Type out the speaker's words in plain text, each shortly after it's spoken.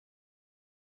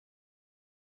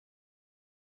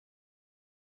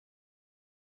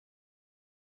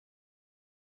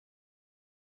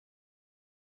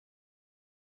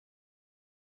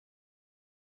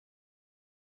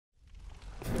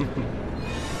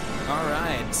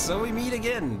Alright, so we meet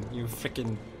again, you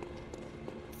frickin'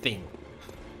 thing.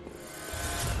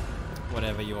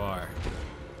 Whatever you are.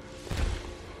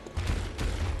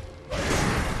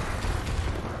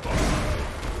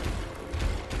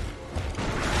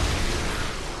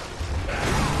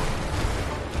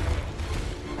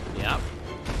 Yep.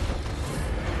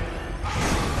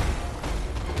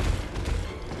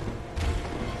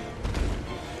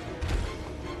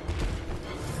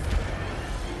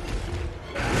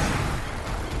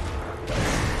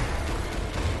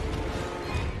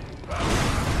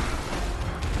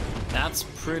 That's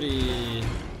pretty...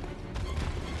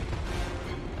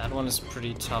 That one is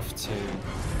pretty tough to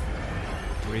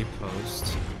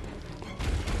repost.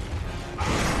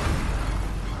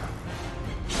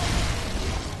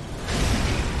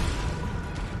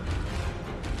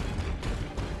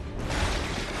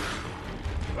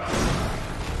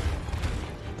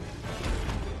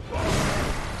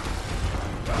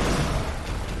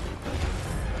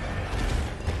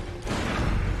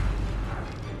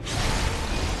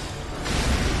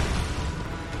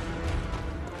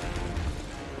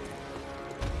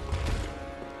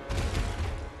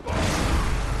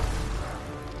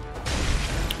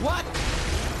 What?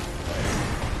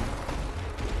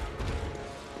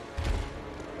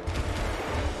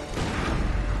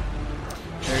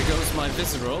 There goes my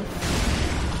visceral.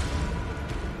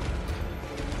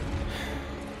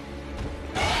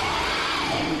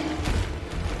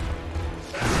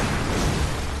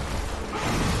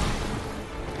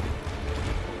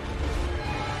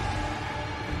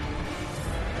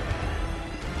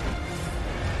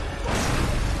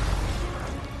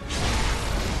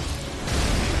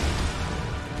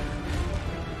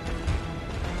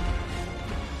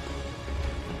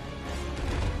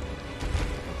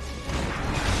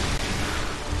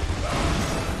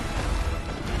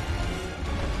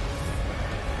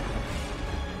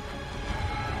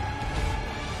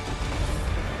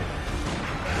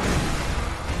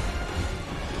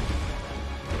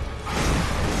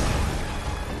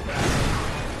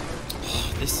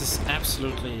 This is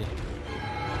absolutely...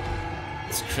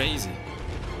 It's crazy.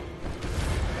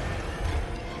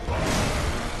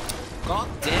 God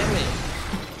damn it!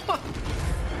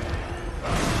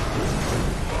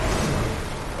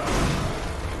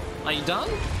 Are you done?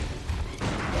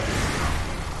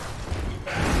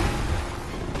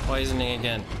 Poisoning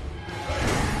again.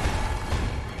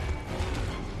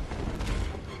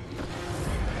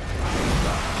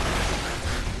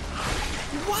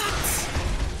 What?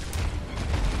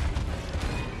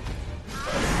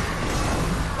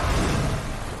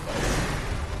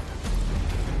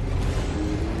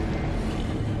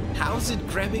 How's it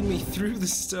grabbing me through the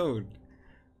stone?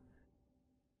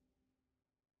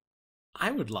 I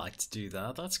would like to do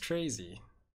that, that's crazy.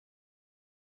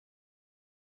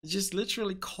 It just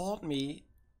literally caught me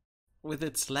with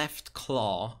its left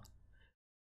claw.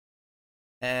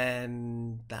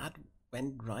 And that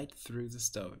went right through the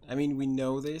stone. I mean, we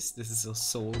know this is a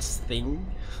Souls thing.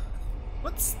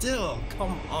 But still,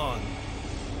 come on.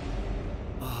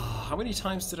 Oh, how many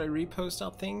times did I repost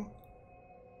that thing?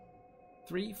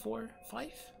 3, 4,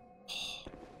 5?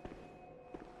 Oh.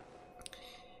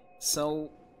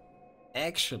 So,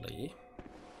 actually,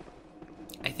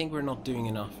 I think we're not doing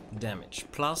enough damage.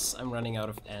 Plus, I'm running out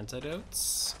of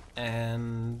antidotes,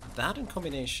 and that in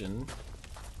combination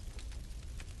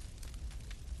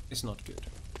is not good.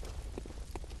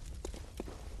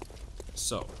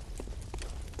 So,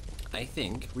 I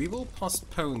think we will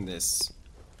postpone this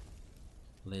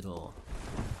little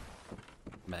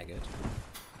maggot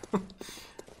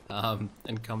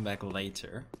and come back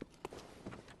later.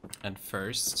 And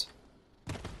first,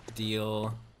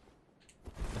 deal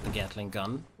with the Gatling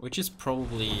gun, which is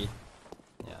probably,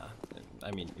 yeah,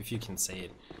 I mean, if you can say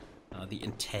it, the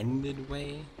intended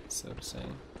way, so to say.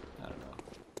 I don't know.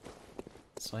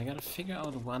 So I gotta figure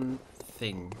out one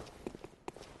thing.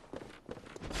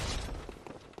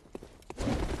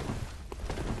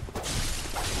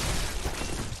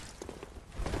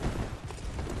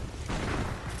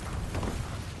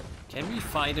 Can we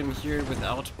fight him here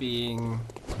without being...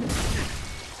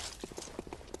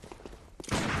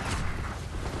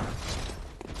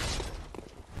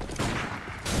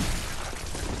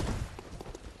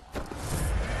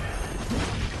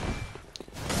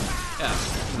 Yeah,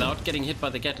 without getting hit by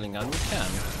the Gatling gun, we can.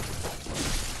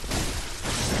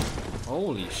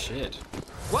 Holy shit.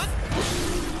 What?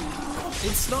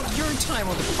 It's not your time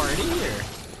on the party here.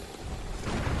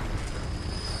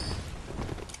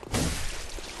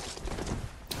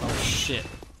 Shit.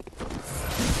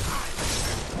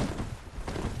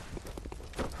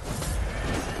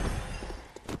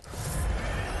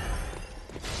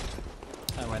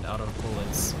 I might ran out of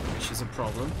bullets, which is a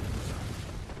problem.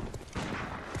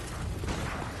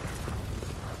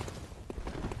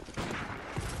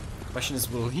 Question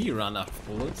is, will he run out of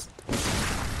bullets?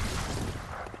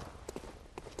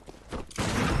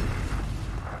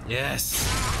 Yes!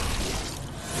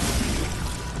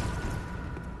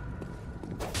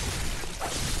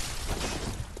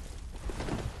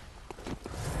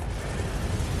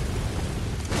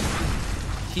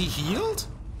 He healed?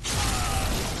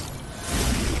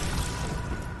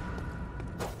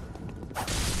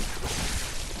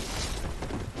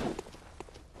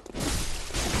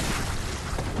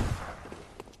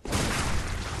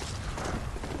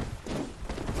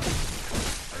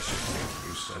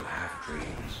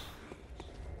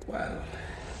 Well,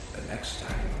 the next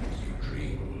time you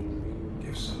dream,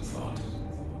 give some thought.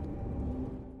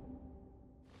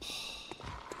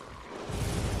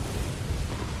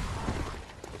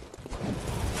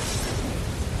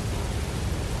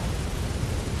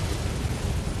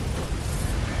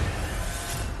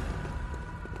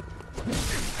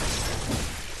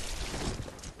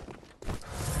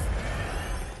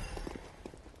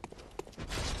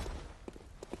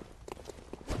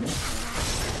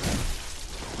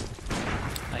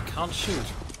 Can't shoot.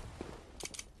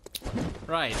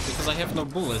 Right, because I have no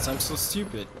bullets, I'm so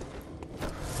stupid.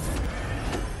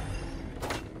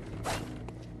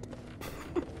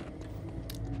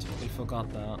 Totally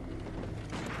forgot that.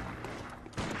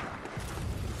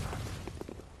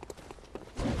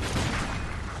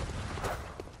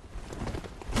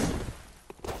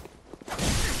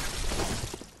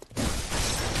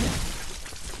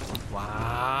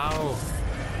 Wow.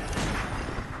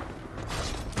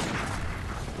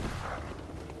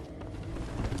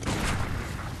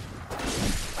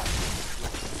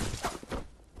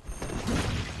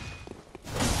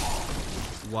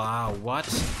 Wow, what?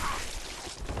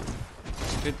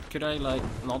 Could I like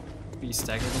not be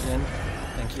staggered again?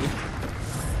 Thank you.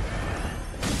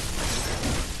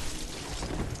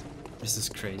 This is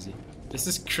crazy. This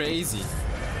is crazy.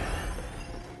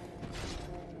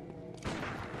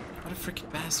 What a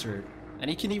freaking bastard. And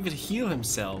he can even heal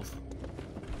himself.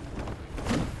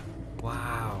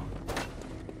 Wow.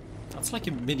 That's like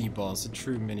a mini boss, a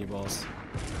true mini boss.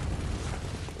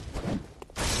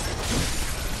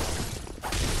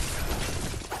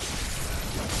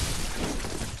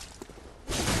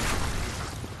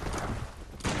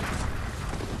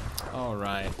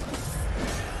 Alright.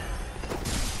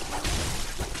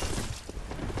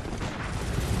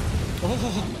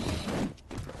 Oh!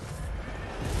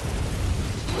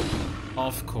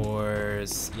 Of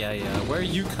course. Yeah, yeah. Where are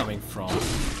you coming from?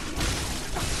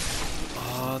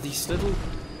 Oh, these little...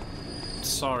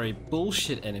 Sorry,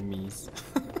 bullshit enemies.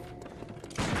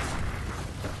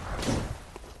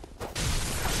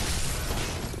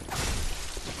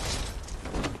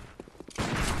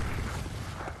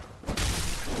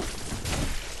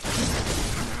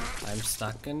 I'm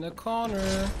stuck in the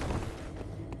corner.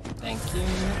 Thank you.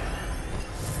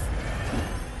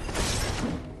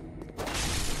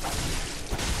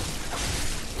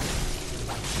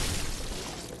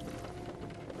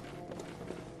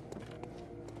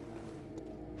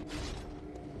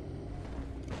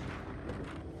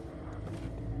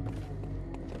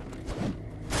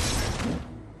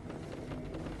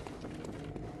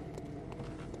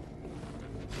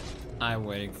 I'm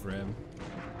waiting for him.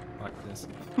 Fuck this.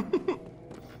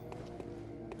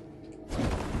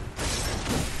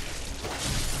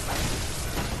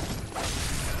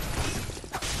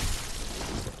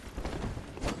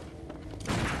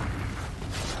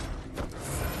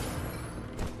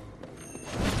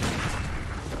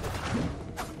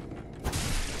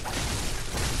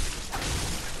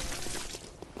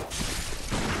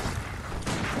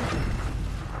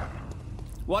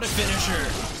 What a finisher!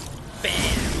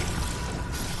 Bam!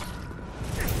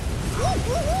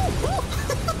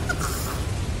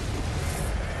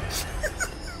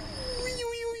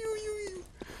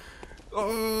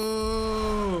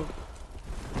 Oh!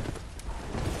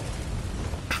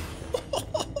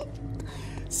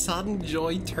 Sudden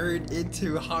joy turned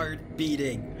into heart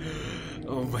beating.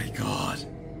 Oh my god.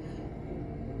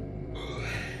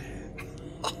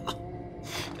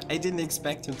 I didn't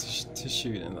expect him to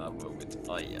shoot in that moment.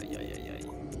 Ay, ay, ay, ay, ay.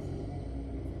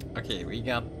 Okay, we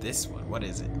got this one. What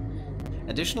is it?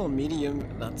 Additional medium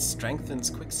that strengthens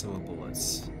Quicksilver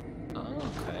bullets.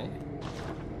 Oh, okay.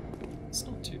 It's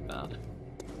not too bad.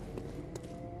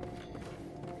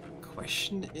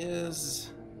 Question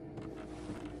is...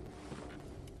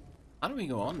 how do we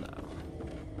go on now?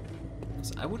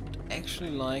 Because I would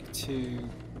actually like to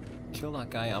kill that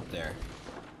guy up there.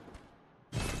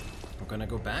 I'm gonna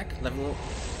go back, level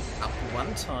up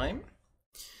one time.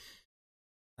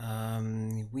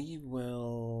 We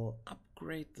will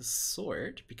upgrade the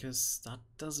sword because that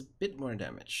does a bit more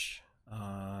damage.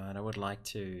 And I would like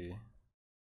to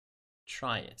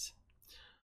try it.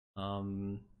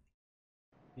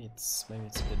 Maybe it's a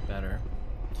bit better.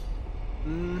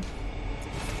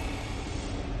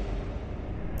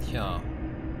 Yeah.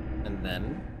 And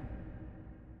then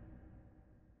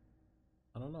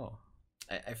I don't know.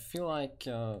 I feel like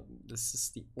this is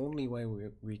the only way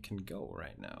we can go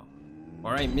right now.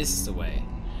 Or I missed the way.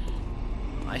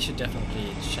 I should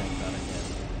definitely check that again.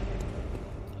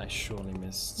 I surely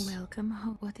missed. Welcome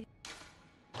home. What is...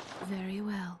 Very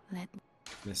well. Let me...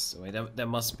 Missed the way. There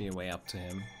must be a way up to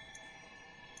him.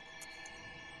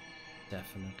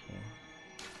 Definitely.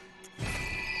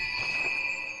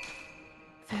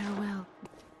 Farewell.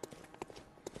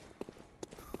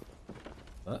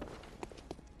 What?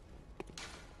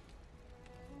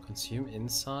 Consume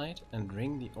inside and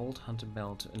ring the old hunter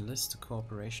bell to enlist the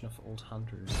cooperation of old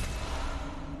hunters.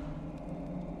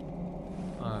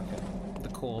 Ah, okay. The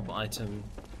co-op item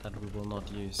that we will not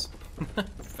use.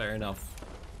 Fair enough.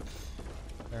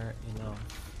 Fair enough.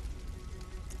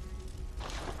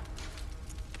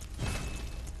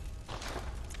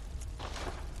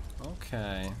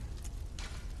 Okay.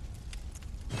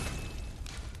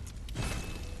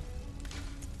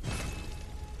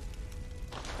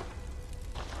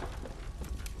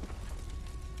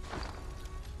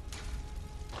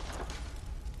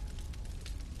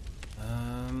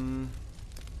 Um,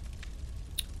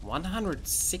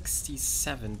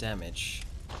 167 damage.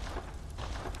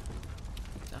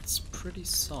 That's pretty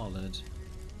solid.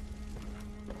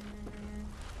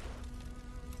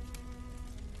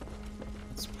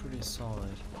 That's pretty solid.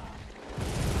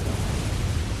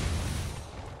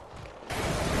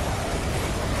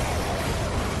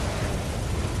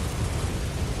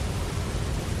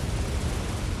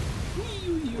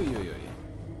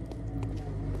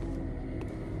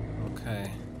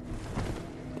 Okay.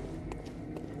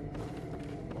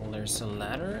 Well, there's a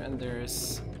ladder and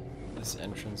there's this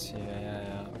entrance here.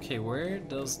 Yeah. Okay, where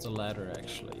does the ladder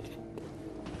actually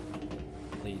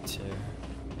lead to?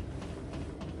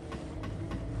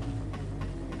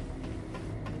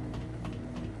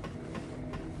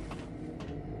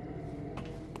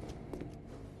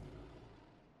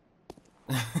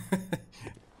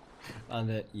 On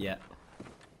it, yeah.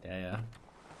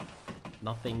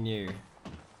 Nothing new.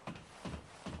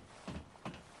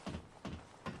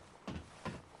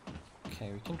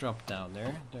 Okay, we can drop down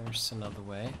there. There's another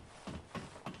way.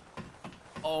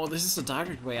 Oh, this is a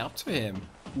direct way up to him.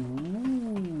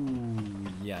 Ooh,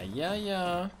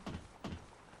 yeah.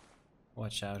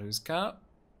 Watch out, who's caught?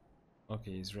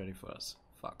 Okay, he's ready for us.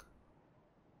 Fuck.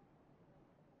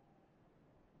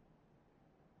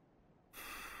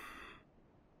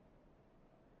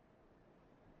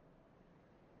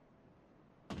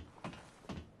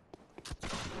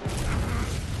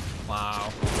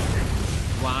 Wow.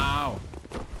 Wow.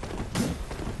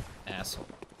 Asshole.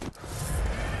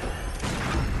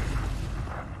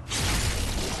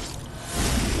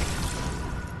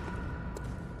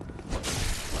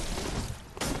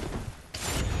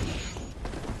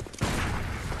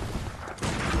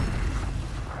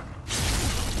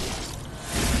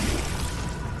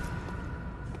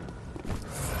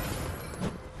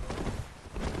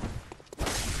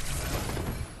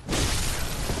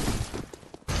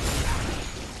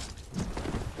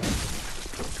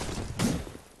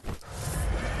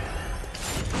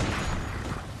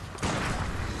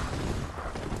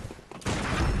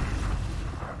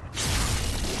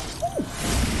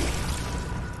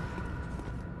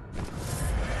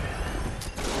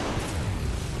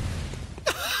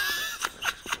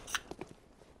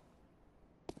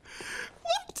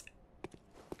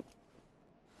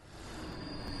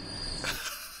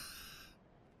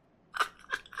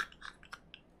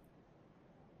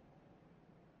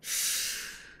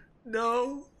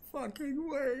 No fucking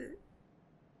way.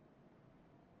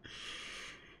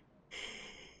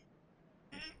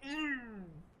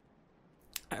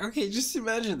 Okay, just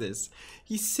imagine this.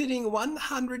 He's sitting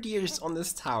 100 years on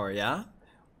this tower, yeah?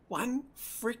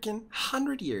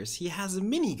 100 years. He has a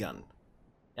minigun,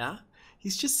 yeah?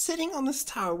 He's just sitting on this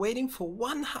tower waiting for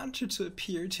one hunter to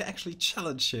appear to actually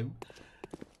challenge him.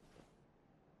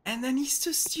 And then he's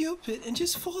too stupid and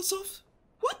just falls off.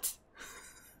 What?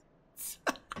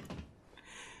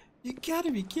 You gotta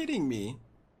be kidding me.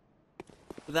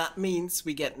 That means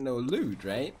we get no loot,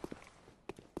 right?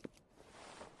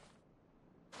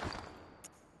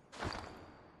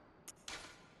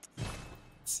 Let's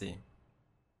see.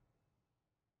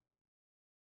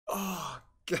 Oh,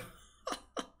 God.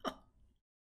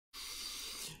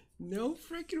 No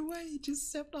freaking way, he just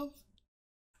stepped off.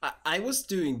 I was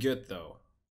doing good though.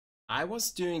 I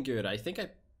was doing good. I think I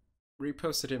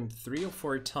reposted him 3 or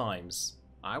 4 times.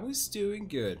 I was doing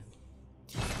good.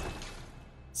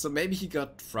 So maybe he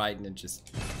got frightened and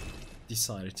just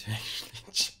decided to actually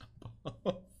jump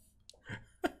off.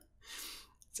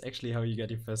 It's actually how you got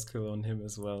your first kill on him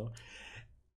as well.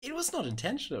 It was not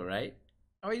intentional, right?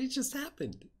 I mean, it just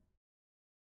happened.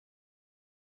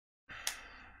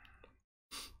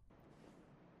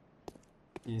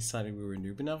 You decided we were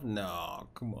noob enough? No,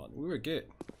 come on, we were good.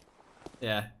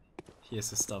 Yeah, here's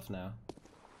the stuff now.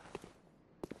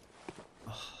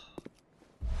 Oh.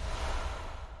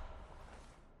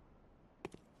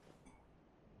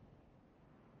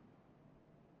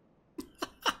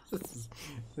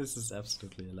 This is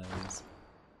absolutely hilarious.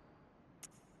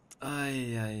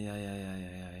 Ay, ay, ay, ay,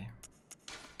 ay, ay.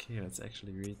 Okay, let's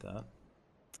actually read that.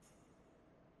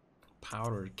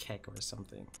 Powdered keg or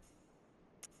something.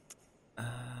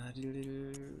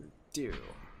 Do.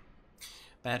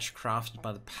 Badge crafted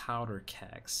by the powder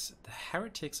kegs. The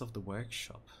heretics of the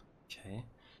workshop. Okay.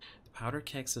 The powder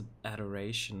kegs'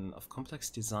 adoration of complex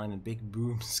design and big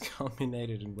booms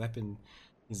culminated in weapon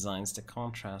designs that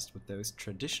contrast with those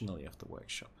traditionally of the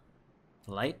workshop.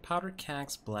 The light powder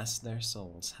kegs, bless their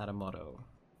souls, had a motto.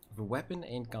 If a weapon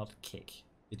ain't got a kick,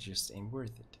 it just ain't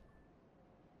worth it.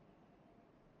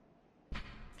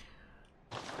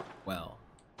 Well.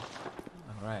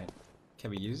 Alright. Can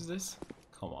we use this?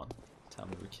 Come on. Tell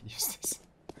me we can use this.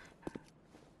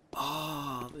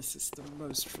 Oh, this is the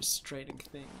most frustrating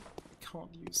thing. We can't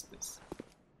use this.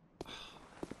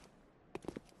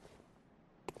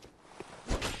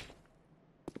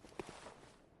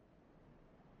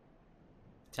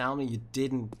 Tell me you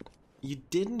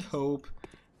didn't hope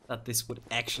that this would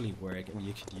actually work and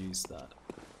you could use that.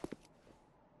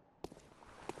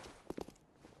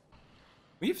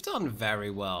 We've done very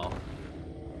well.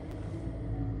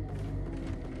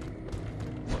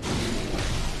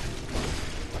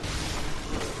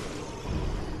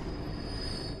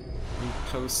 We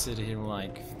posted him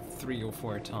like 3 or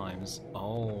 4 times.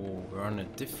 Oh, we're on a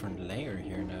different layer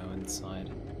here now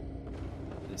inside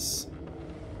this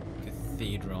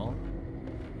cathedral.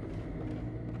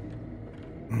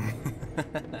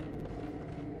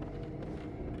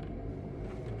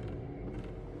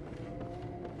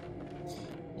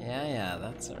 Yeah,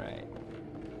 that's alright.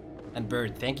 And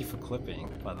Bird, thank you for clipping,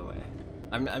 by the way.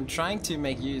 I'm trying to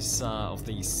make use of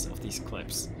these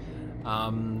clips.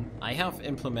 I have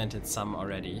implemented some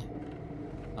already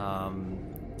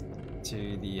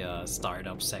to the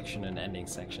startup section and ending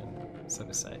section, so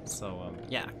to say. So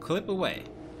yeah, clip away.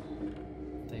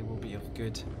 They will be of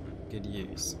good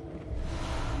use.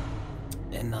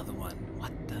 Another one.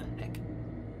 What the heck?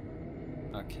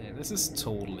 Okay, this is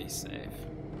totally safe.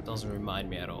 Doesn't remind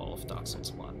me at all of Dark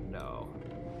Souls 1. No.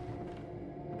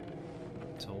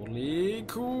 Totally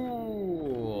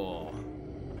cool.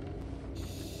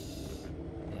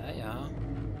 Yeah.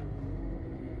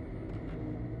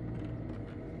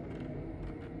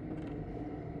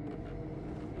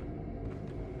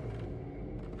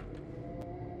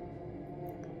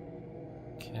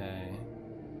 Okay.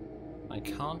 I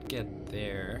can't get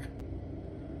there.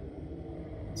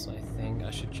 So I think I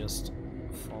should just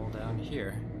fall down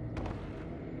here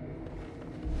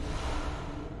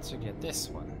to get this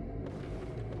one.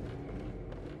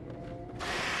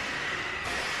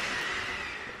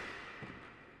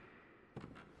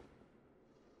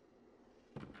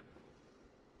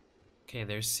 Okay,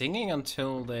 they're singing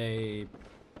until they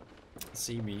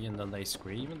see me and then they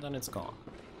scream and then it's gone.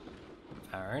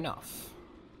 Fair enough.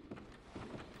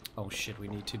 Oh shit, we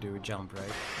need to do a jump,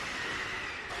 right?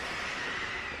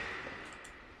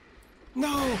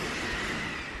 No!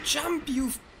 Jump,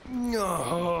 you...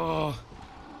 No!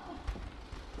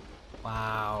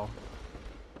 Wow.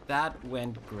 That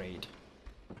went great.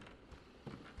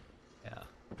 Yeah.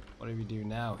 What do we do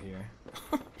now here?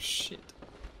 Shit.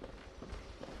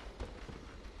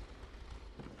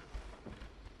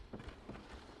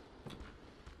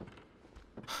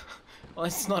 Well,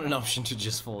 it's not an option to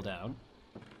just fall down.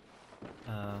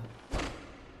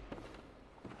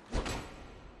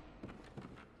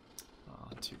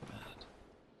 Too bad.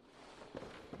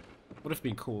 Would have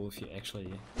been cool if you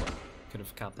actually could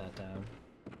have cut that down.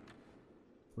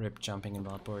 Rip jumping in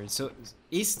Bloodborne. So,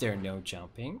 is there no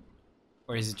jumping?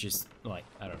 Or is it just, like,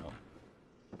 I don't know,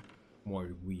 more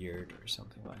weird or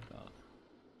something like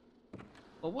that?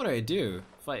 Well, what do I do?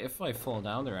 If I fall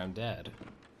down there, I'm dead.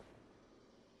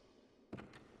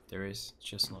 There is,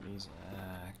 just not easy.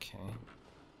 Okay.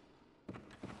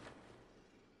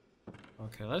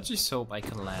 Okay, let's just hope I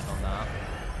can land on that.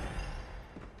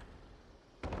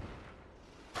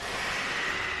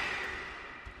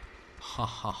 Ha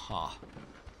ha ha.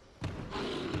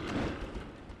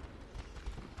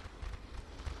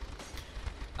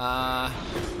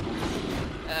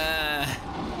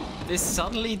 This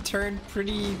suddenly turned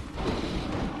pretty...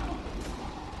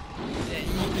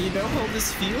 You know how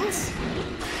this feels?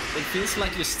 It feels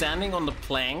like you're standing on the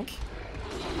plank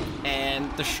and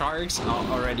the sharks are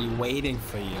already waiting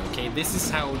for you, okay? This is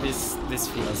how this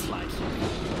feels like.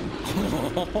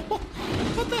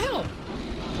 What the hell?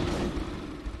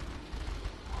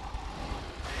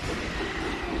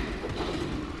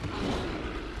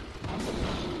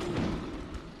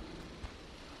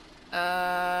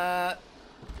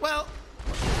 Well...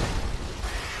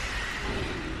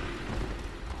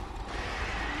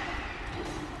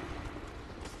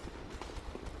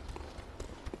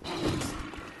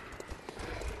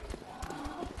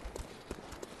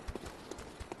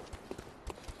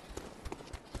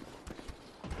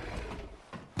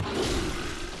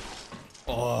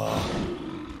 Oh.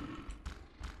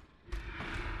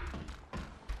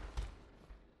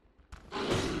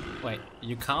 Wait,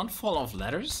 you can't fall off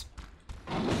ladders?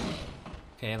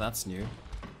 Okay, that's new.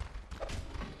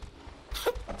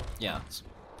 Yeah, it's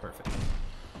perfect.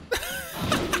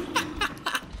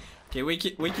 Okay, we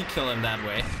can kill him that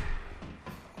way.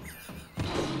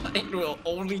 It will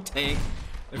only take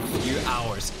a few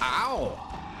hours. Ow!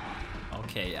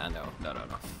 Okay, yeah, no.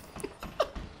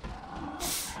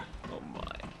 Oh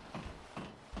my.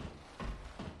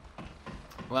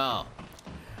 Well,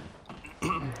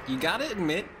 you gotta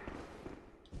admit,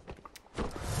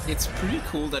 it's pretty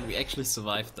cool that we actually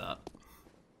survived that.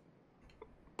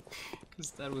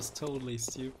 Because that was totally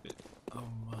stupid. Oh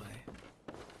my.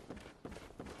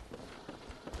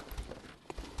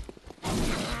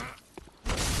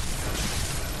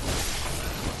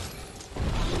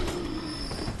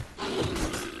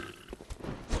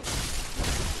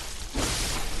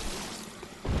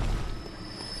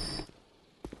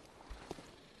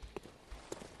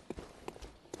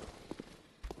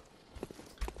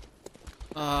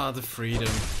 Ah, the freedom.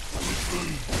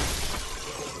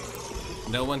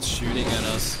 No one's shooting at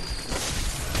us.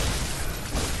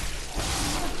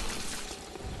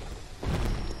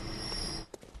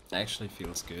 Actually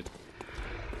feels good.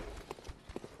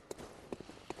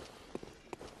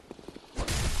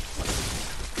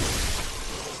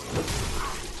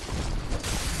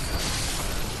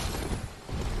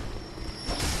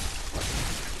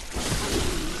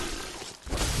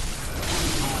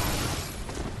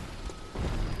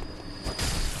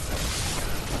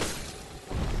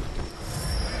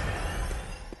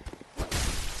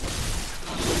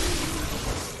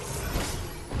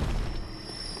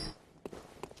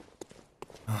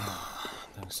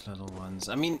 Little ones.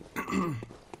 I mean, you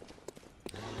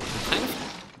kind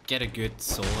of get a good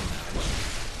soul amount.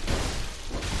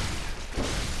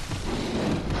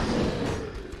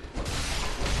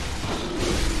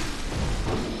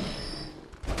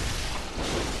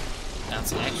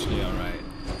 That's actually alright.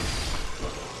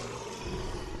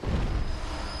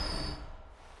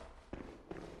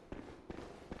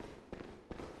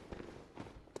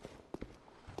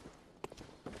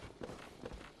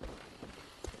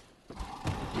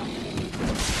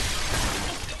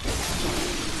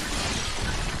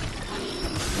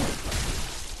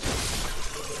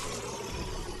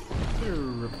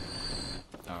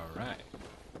 Alright.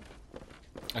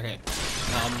 Okay.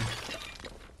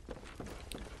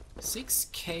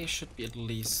 6k should be at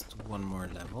least one more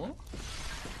level.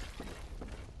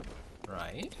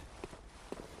 Right.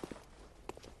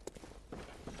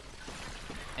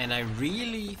 And I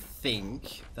really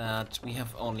think that we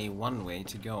have only one way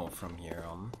to go from here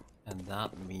on, and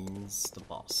that means the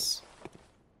boss.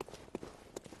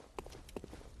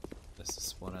 This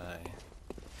is what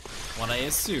I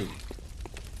assume.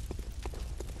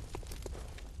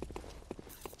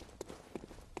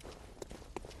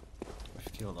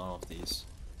 We've killed all of these.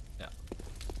 Yeah.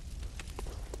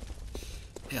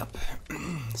 Yep.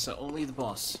 So only the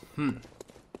boss.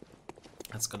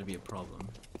 That's gonna be a problem.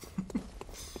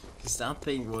 Because that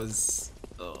thing was...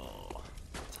 oh,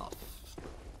 tough.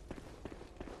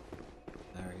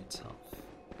 Very tough.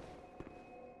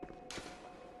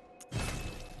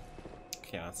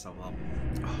 Okay, let's level up.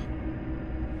 Oh.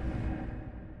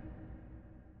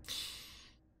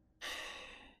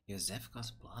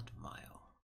 Yosefka's blood vial.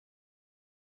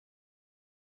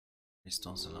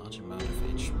 Restores a large amount of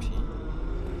HP.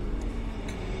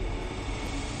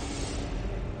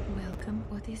 Welcome.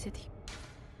 What is it?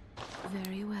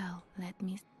 Very well. Let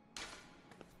me...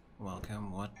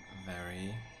 Welcome, what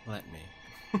very... let me.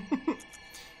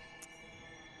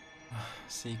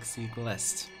 Seek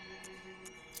list.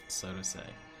 So to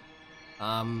say.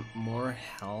 More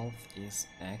health is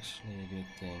actually a good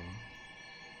thing.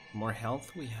 More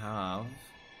health we have,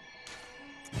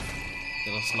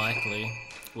 the less likely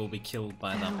we'll be killed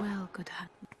by that Farewell, good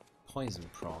hunter. poison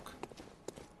proc.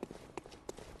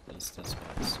 At least that's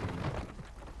what I assume.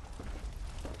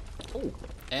 Oh,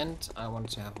 and I want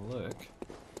to have a look.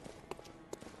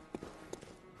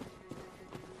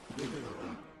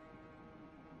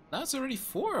 Now it's already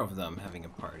 4 of them having a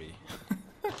party.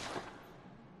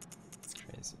 It's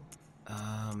crazy.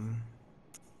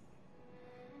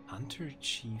 Hunter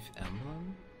Chief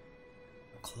Emblem?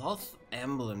 A cloth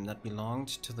emblem that belonged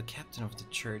to the captain of the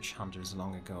church hunters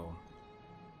long ago.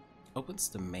 Opens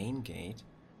the main gate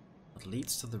that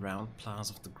leads to the round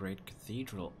plaza of the great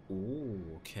cathedral. Oh,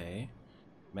 okay.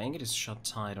 Main gate is shut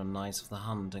tight on nights of the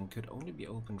hunt and could only be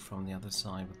opened from the other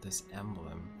side with this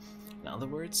emblem. In other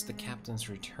words, the captain's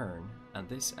return, and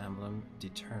this emblem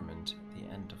determined the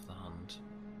end of the hunt.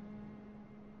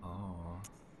 Oh.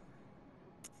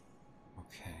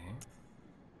 Okay.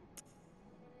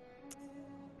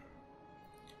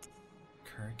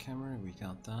 Kirk hammer, we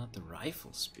got that. The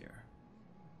rifle spear.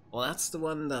 Well, that's the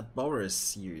one that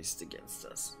Boris used against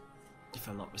us. If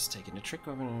I'm not mistaken, the trick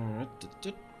weapon.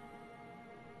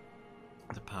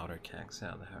 The powder kegs,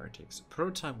 yeah, the heretics. A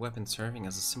prototype weapon serving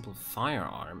as a simple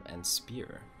firearm and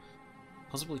spear.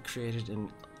 Possibly created in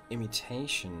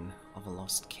imitation of a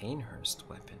lost Canehurst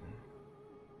weapon.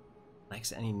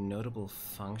 Lacks any notable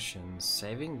functions.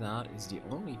 Saving that is the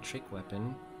only trick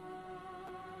weapon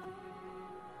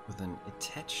with an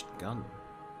attached gun.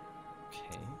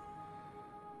 Okay.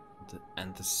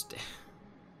 And the stake.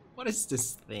 What is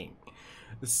this thing?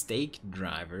 The stake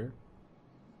driver.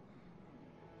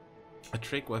 A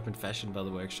trick weapon fashioned by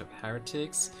the workshop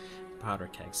heretics. Powder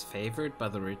kegs favored by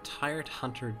the retired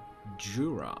hunter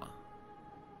Djura.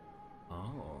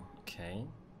 Oh, okay.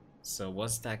 So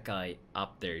was that guy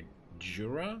up there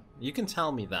Djura? You can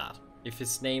tell me that. If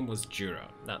his name was Djura,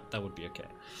 that would be okay.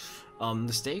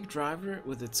 The stake driver,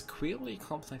 with its queerly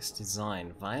complex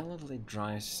design, violently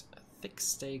drives thick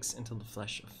stakes into the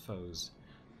flesh of foes.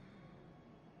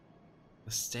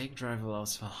 The stake driver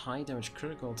allows for high damage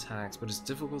critical attacks, but is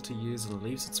difficult to use and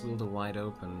leaves its wielder wide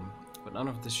open. But none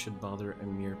of this should bother a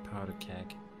mere powder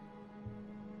keg.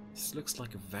 This looks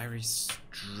like a very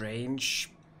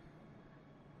strange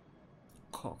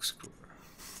corkscrew.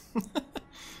 But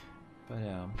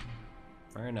yeah,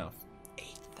 fair enough.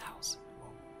 8,000.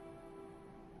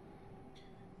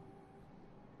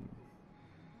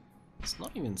 It's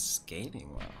not even scaling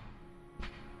well.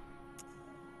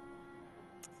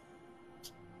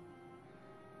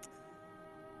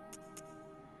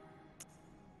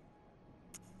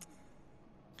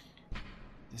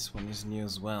 This one is new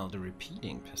as well, the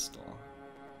repeating pistol.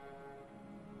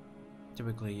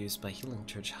 Typically used by healing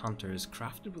church hunters,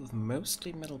 crafted with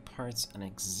mostly metal parts and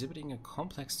exhibiting a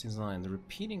complex design, the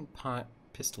repeating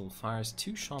pistol fires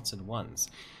 2 shots at once,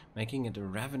 making it a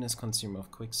ravenous consumer of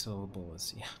quicksilver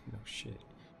bullets. Yeah, no shit.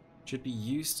 Should be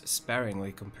used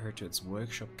sparingly compared to its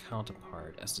workshop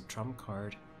counterpart as the trump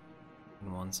card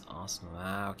in one's arsenal.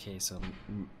 Ah, okay, so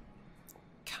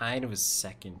kind of a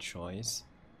second choice.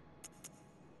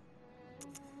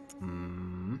 Hmm.